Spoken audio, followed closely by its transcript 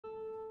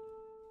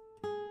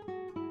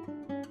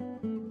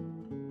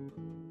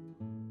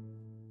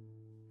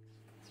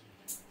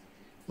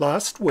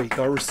Last week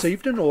I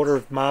received an order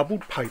of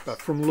marbled paper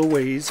from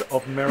Louise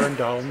of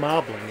Merrindal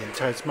Marbling in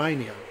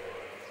Tasmania.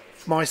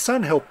 My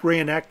son helped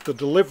reenact the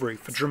delivery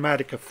for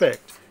dramatic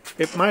effect.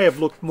 It may have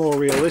looked more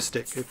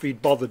realistic if he'd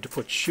bothered to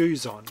put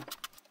shoes on.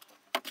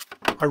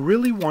 I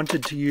really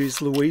wanted to use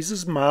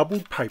Louise's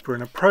marbled paper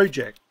in a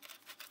project.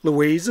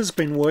 Louise has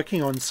been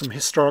working on some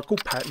historical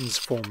patterns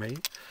for me.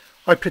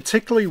 I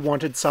particularly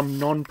wanted some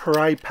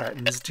nonpareil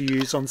patterns to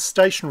use on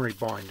stationery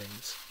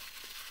bindings.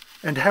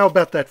 And how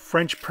about that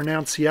French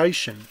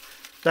pronunciation?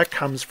 That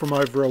comes from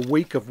over a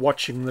week of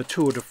watching the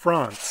Tour de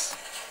France.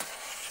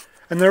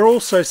 And there are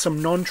also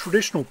some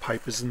non-traditional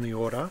papers in the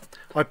order.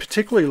 I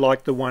particularly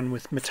like the one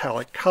with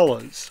metallic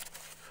colours.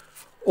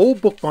 All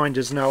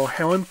bookbinders know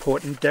how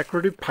important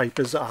decorative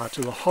papers are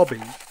to the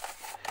hobby.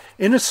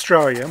 In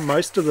Australia,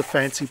 most of the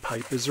fancy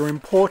papers are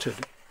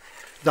imported.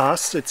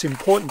 Thus, it's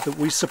important that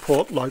we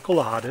support local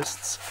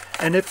artists,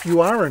 and if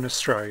you are in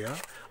Australia,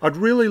 I'd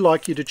really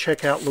like you to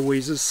check out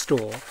Louise's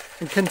store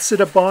and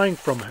consider buying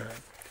from her.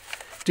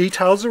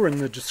 Details are in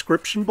the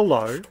description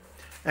below,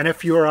 and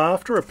if you are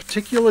after a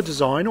particular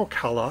design or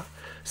colour,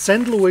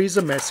 send Louise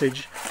a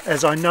message,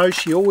 as I know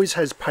she always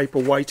has paper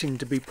waiting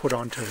to be put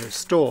onto her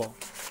store.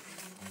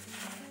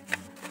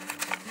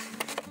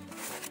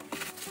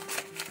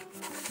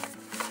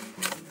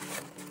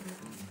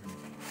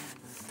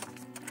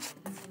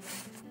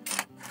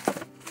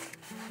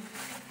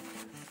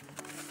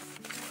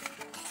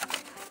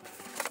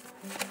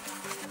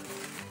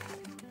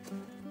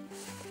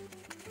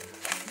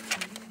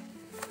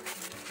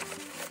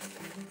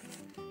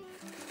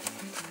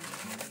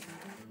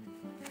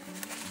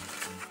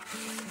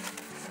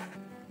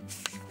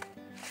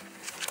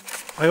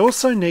 I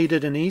also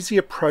needed an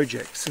easier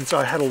project since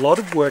I had a lot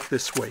of work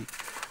this week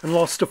and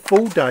lost a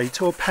full day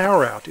to a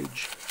power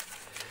outage.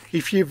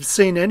 If you've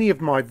seen any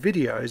of my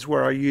videos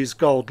where I use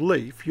gold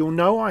leaf, you'll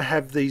know I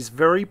have these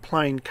very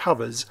plain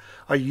covers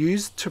I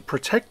used to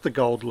protect the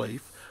gold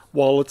leaf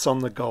while it's on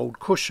the gold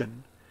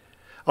cushion.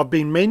 I've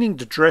been meaning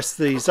to dress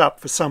these up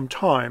for some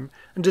time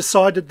and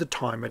decided the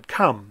time had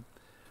come.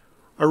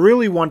 I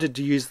really wanted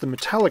to use the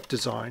metallic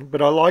design, but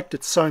I liked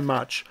it so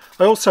much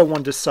I also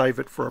wanted to save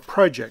it for a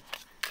project.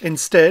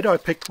 Instead, I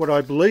picked what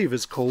I believe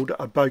is called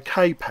a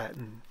bouquet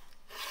pattern.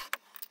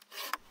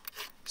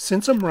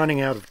 Since I'm running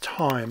out of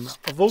time,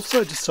 I've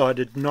also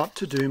decided not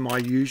to do my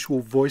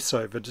usual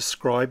voiceover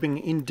describing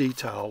in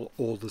detail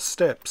all the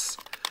steps.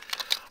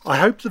 I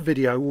hope the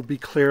video will be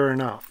clear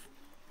enough.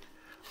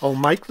 I'll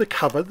make the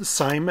cover the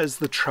same as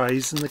the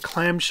trays in the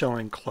clamshell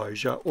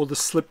enclosure or the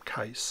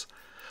slipcase.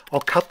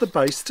 I'll cut the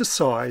base to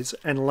size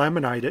and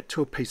laminate it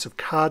to a piece of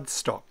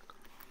cardstock.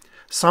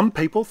 Some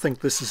people think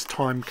this is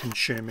time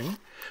consuming,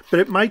 but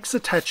it makes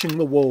attaching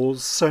the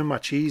walls so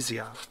much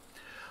easier.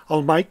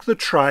 I'll make the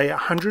tray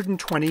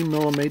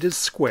 120mm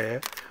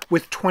square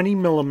with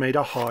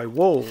 20mm high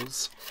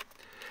walls.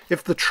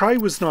 If the tray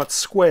was not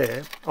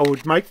square, I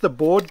would make the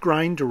board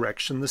grain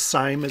direction the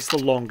same as the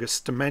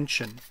longest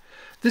dimension.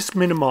 This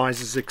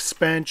minimises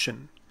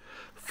expansion.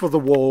 For the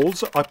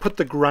walls, I put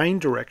the grain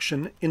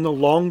direction in the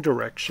long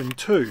direction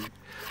too.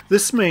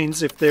 This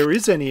means if there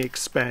is any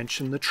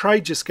expansion, the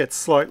tray just gets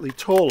slightly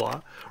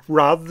taller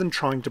rather than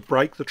trying to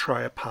break the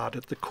tray apart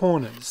at the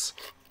corners.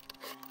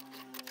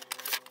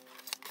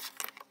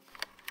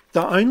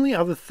 The only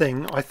other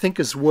thing I think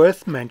is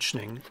worth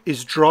mentioning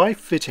is dry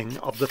fitting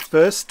of the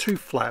first two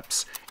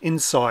flaps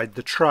inside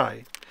the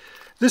tray.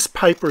 This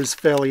paper is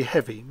fairly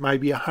heavy,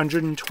 maybe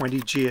 120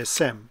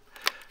 GSM.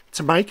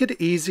 To make it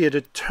easier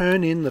to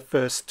turn in the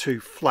first two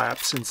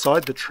flaps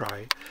inside the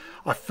tray,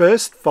 I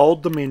first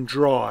fold them in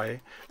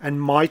dry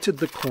and mited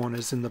the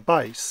corners in the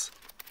base.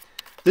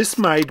 This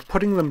made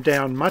putting them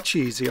down much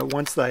easier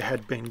once they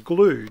had been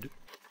glued.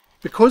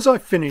 Because I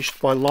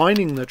finished by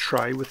lining the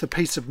tray with a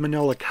piece of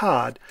manila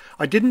card,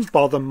 I didn't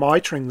bother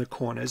mitering the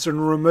corners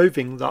and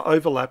removing the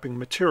overlapping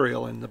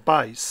material in the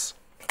base.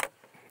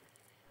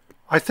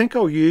 I think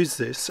I'll use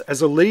this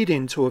as a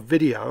lead-in to a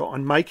video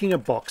on making a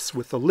box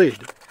with a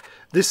lid.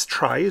 This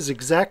tray is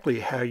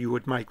exactly how you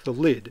would make the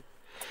lid.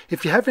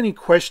 If you have any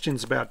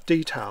questions about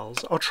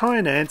details, I'll try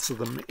and answer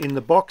them in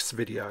the box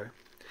video.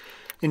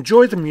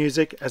 Enjoy the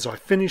music as I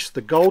finish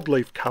the gold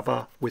leaf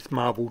cover with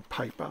marbled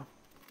paper.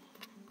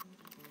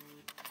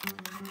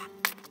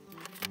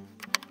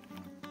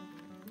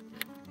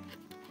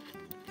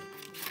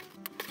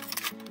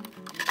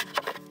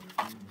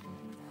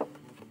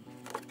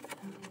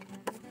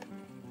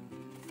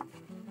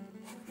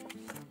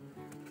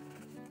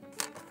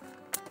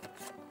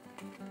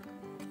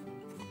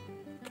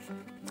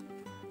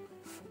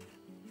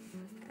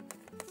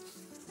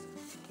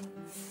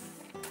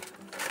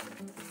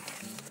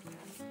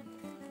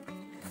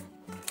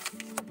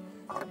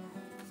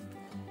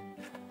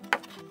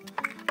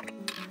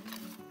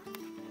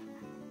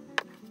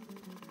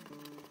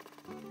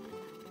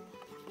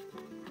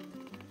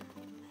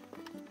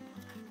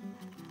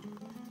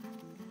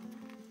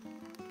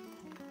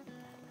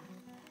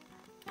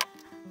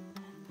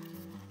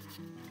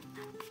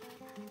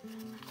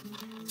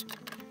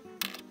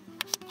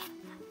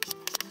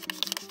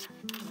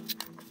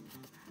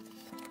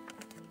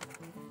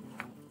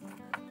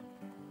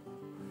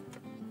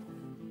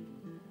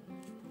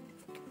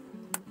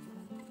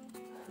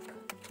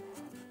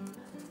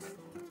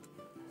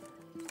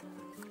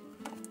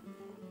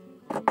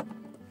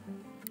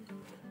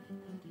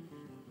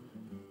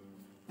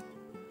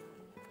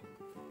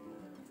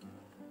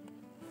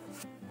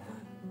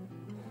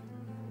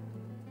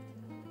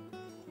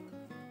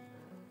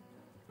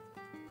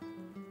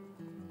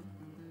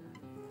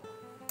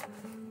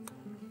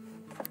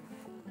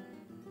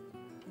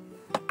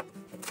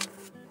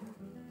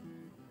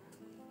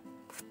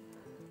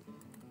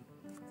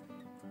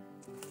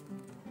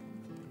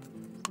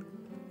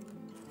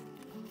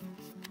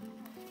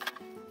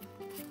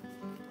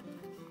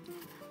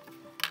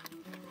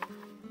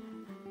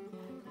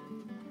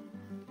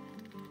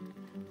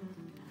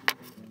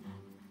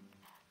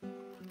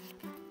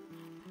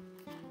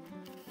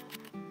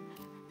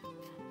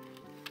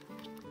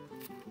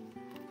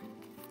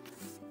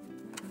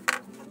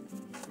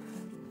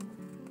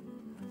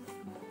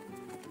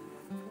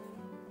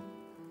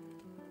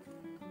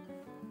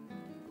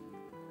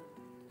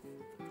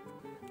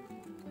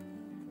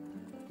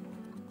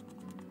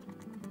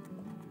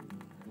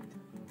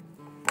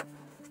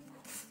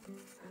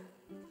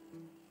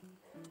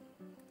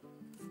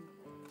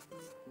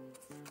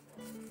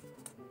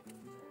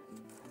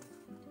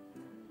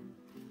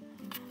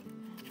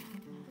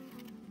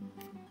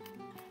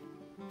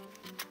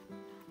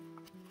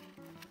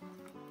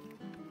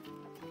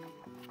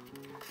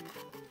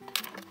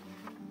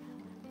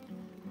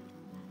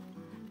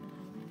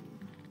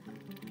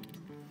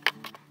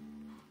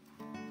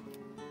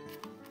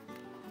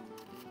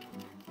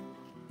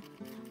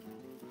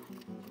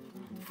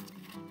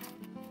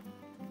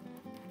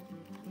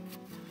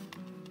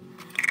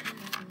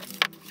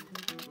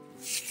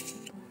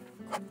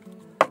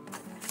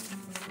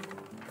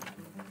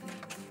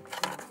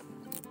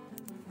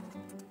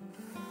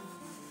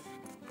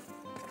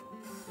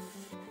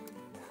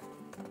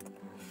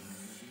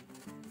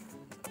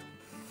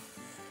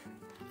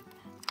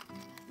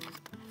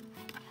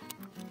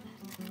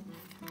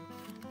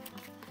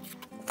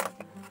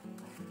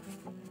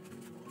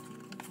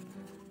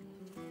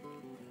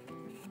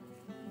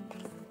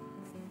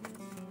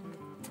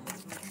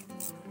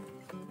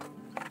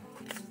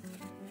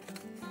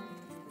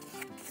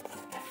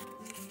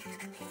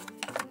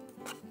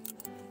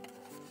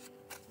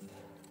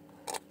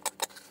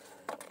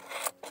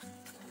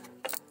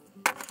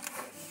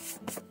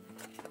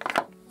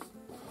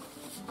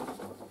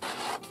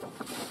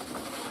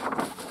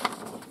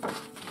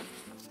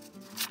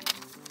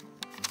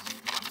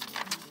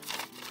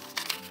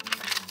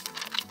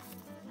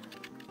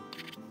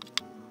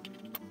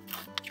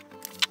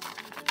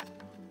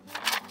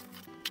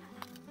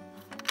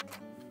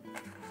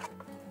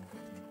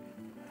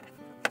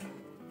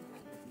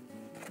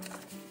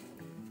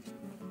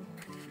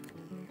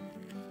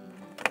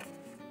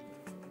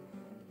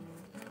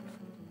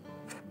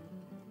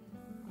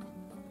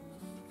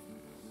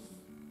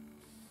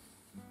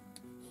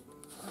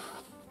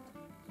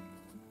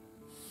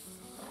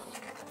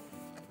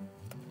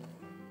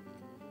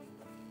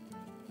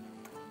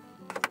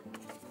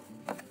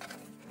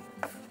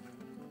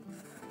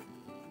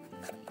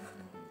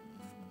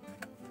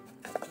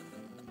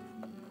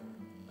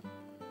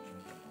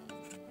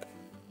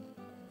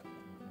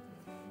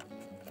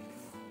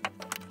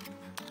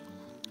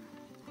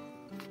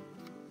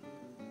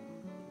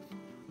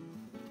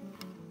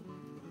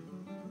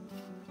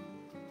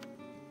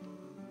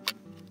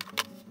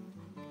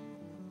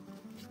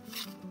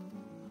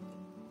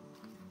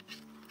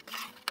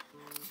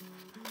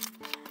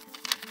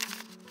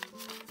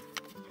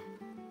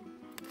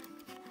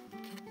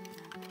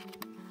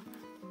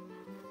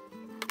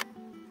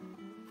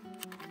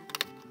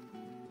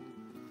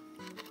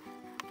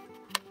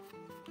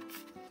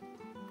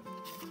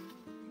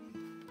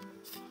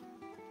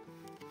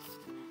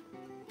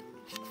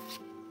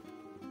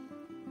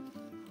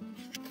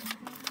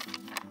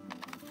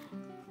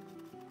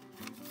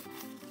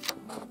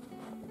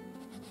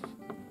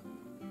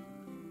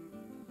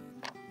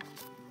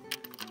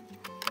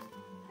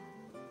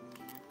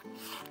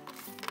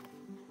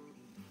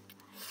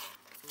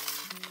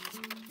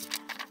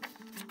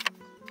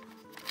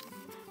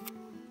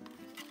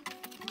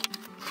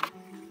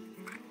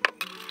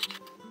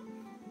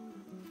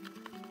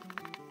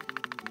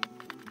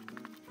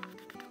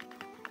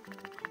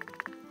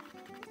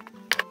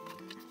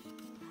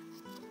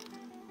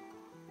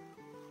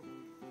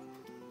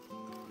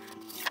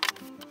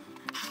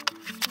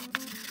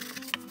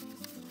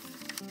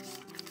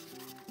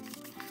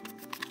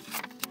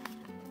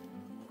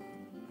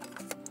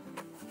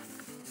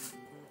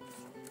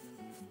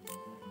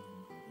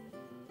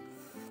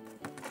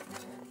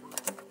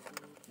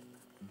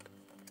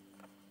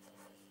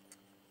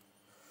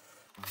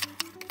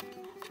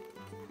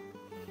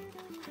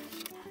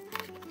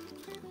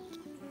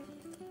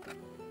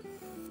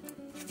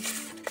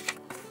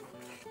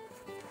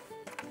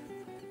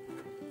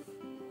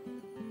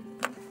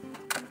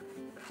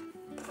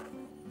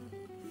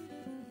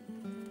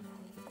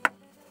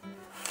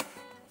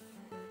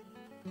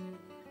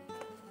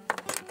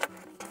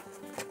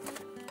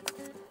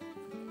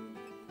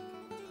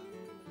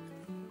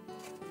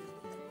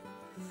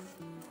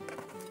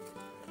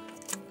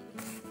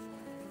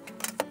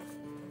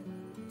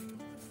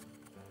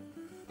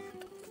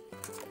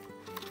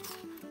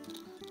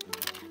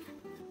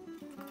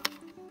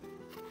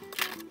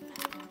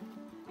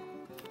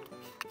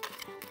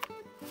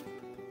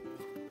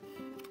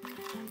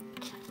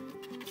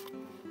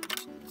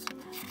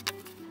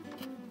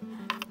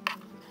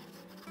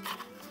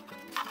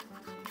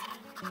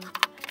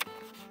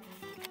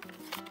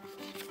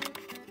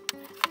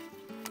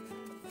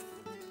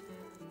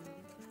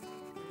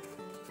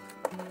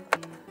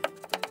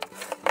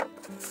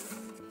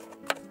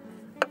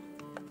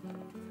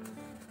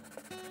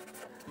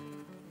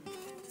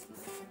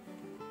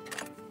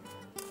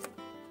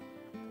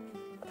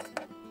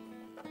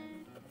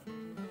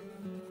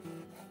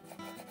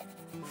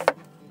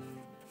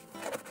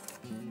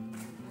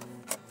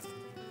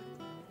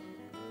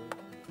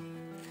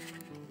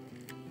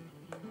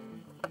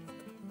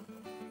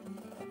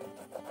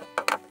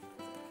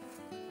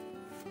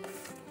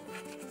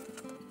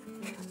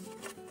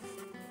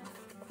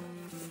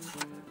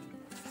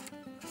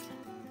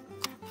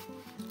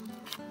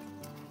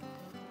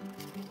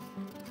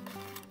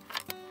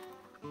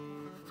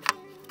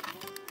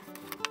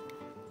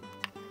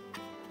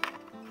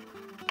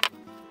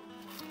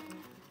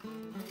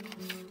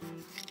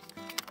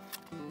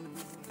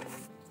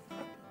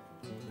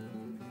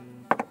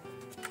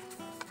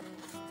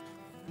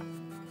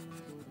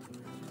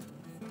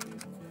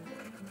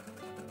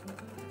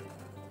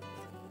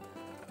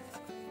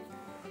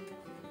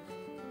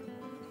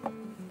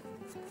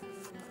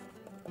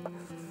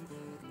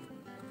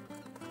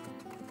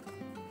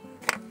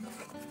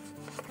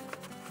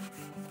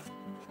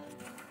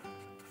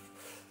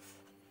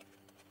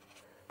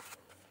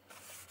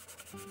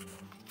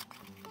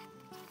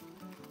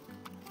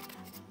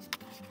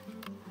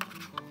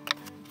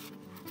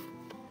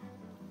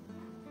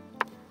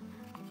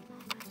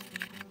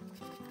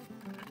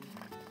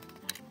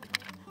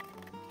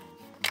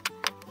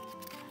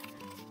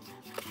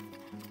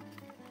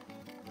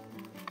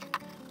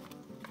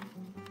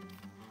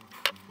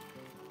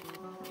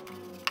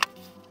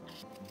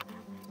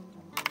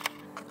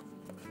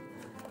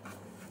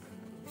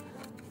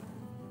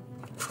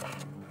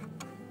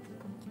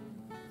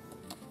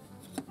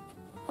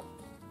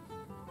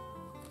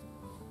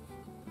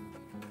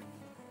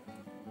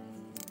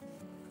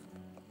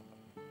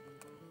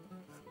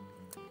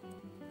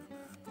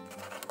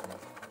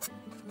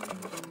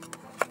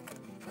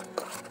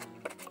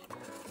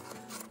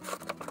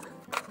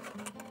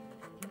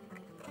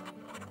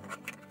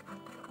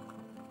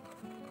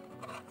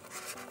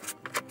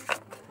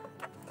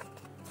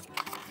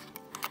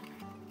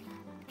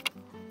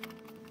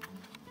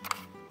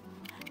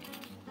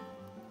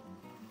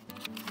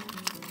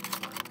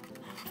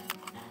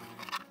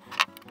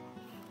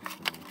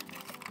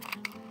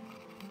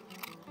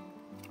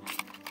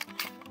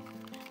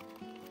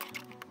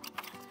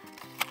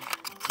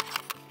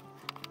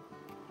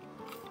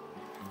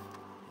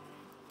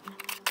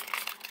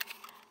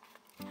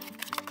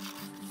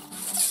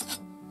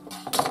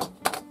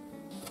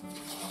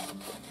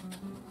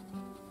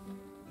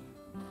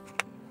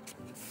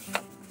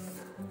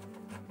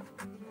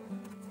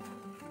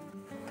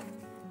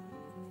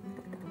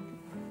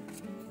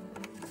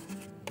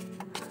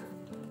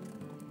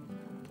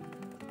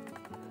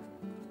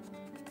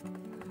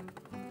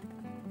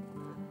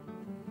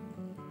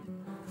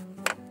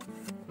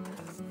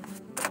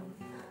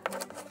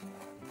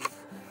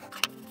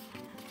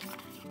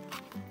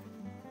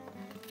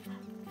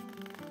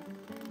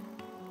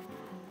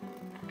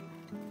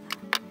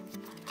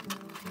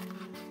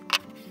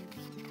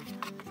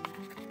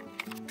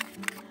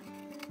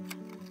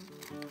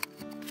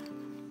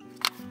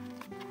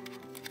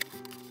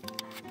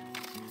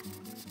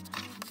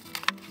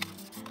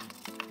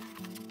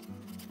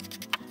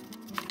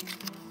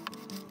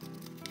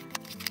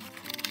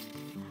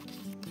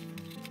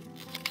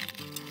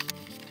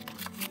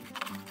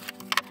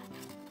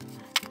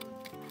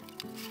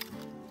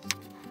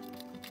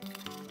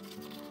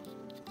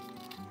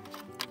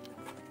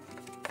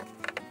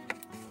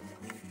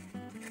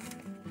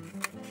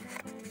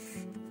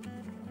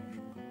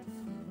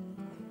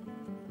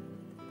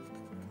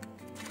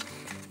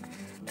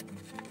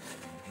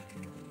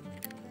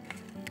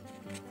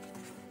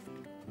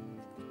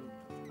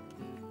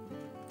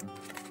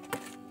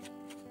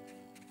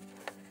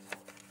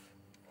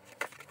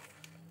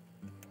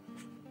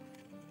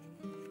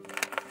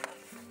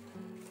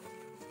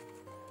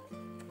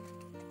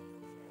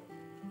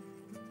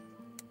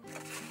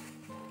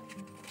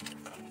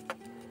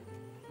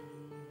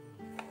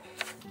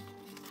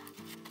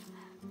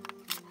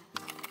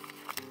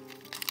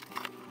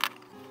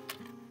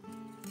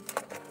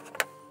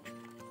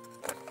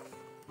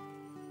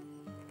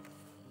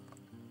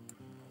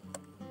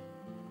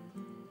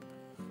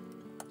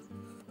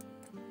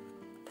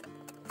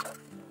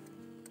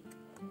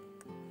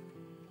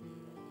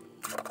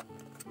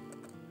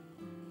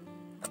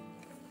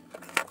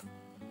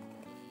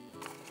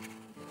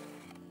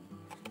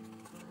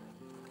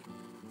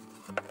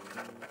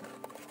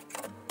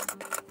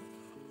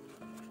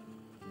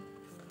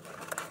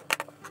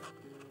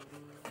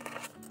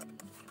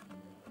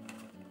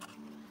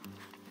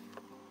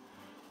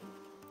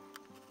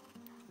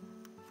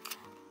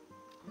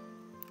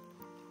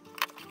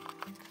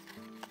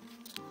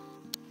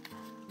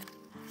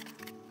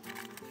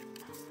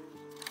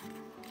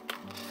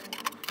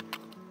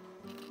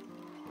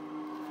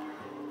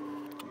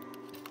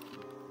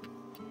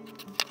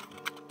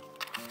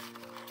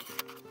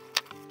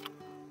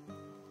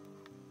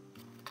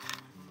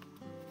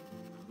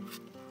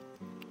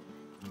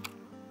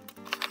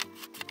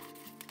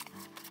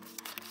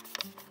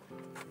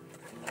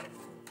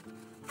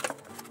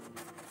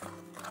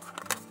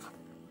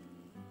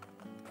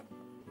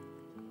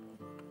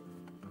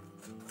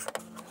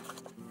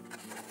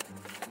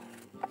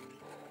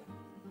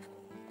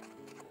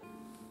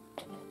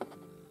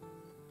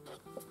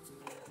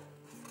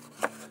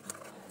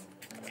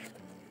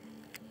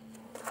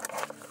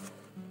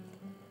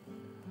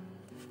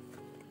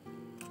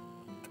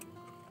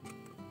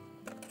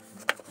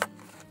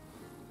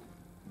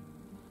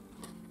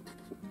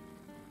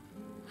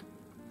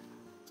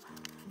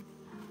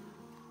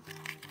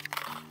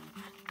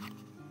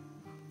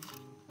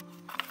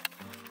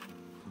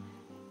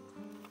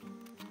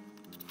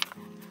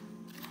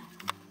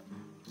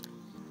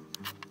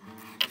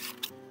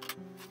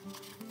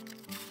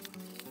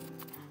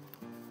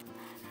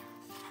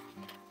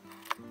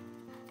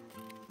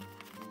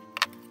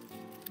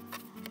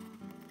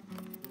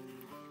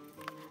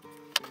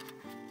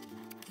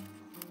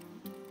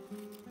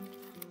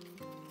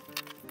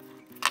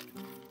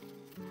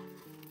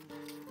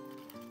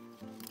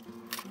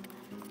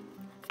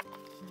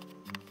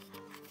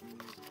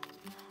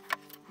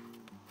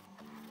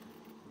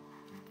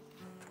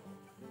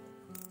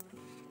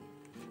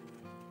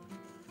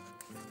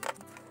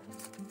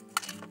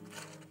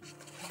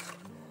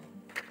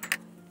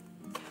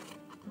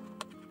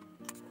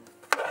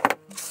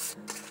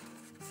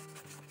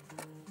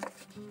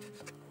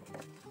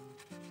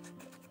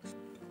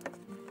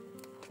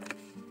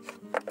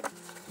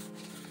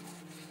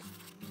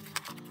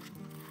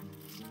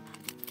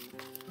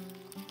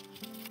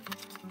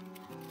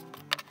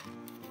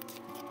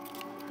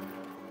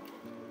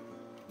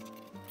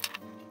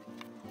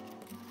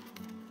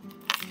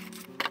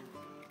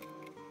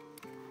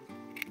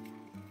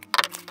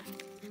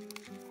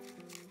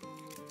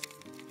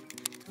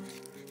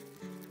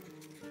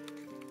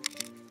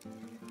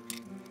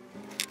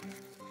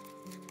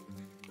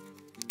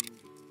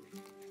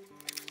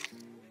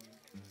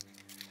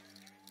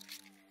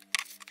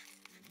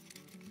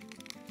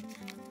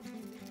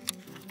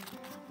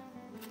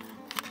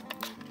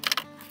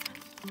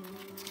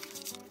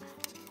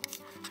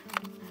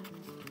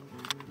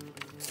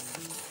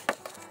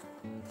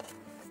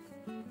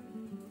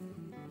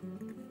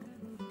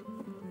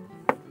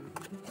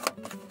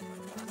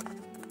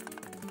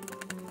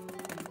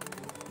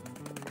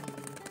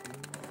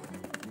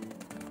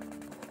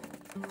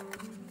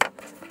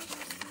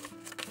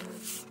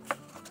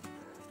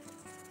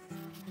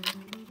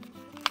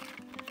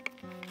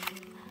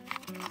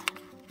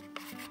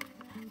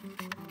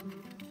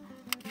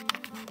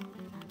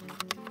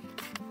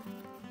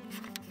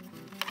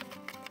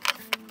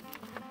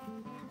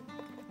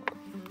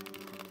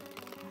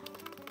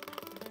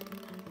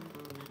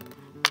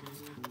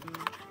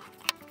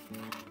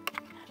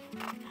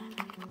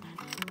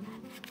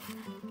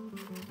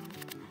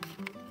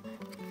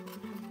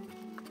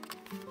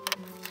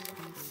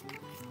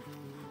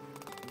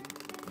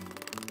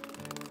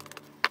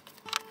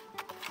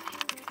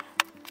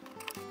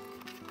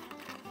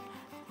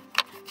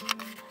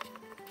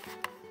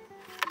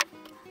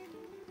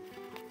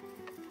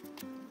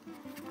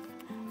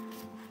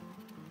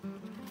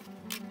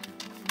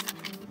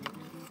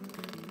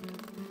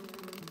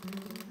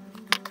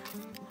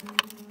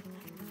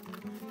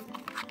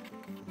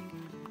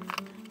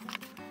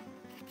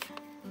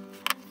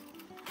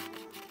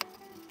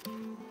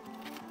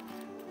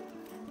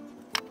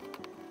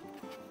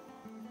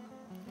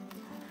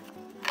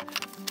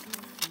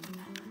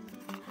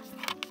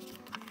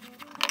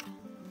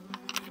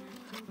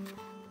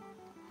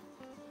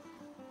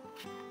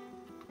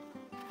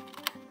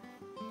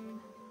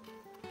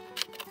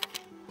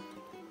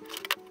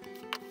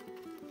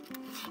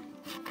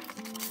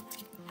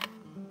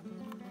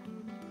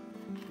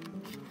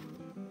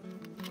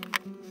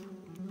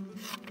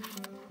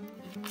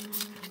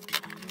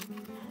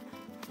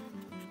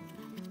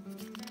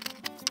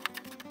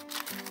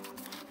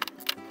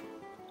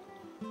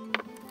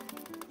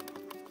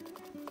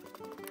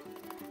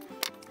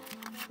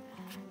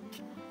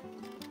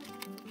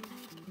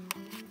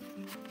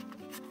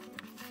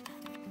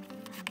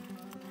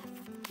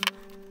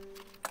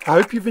 I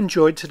hope you've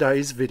enjoyed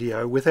today's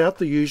video without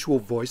the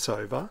usual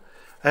voiceover.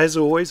 As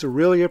always, I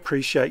really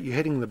appreciate you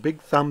hitting the big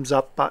thumbs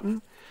up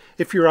button.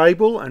 If you're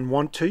able and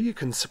want to, you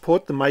can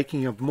support the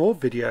making of more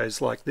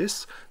videos like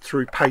this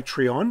through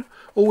Patreon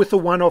or with a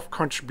one-off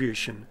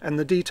contribution, and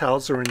the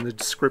details are in the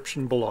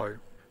description below.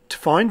 To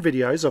find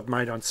videos I've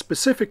made on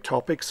specific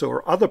topics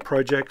or other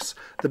projects,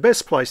 the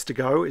best place to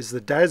go is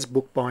the Daz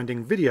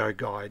Bookbinding Video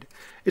Guide.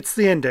 It's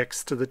the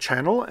index to the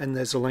channel and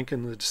there's a link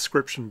in the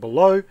description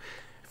below.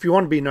 If you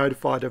want to be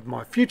notified of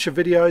my future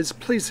videos,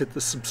 please hit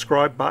the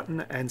subscribe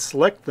button and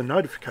select the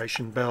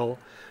notification bell.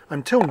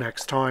 Until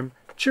next time,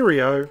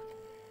 cheerio!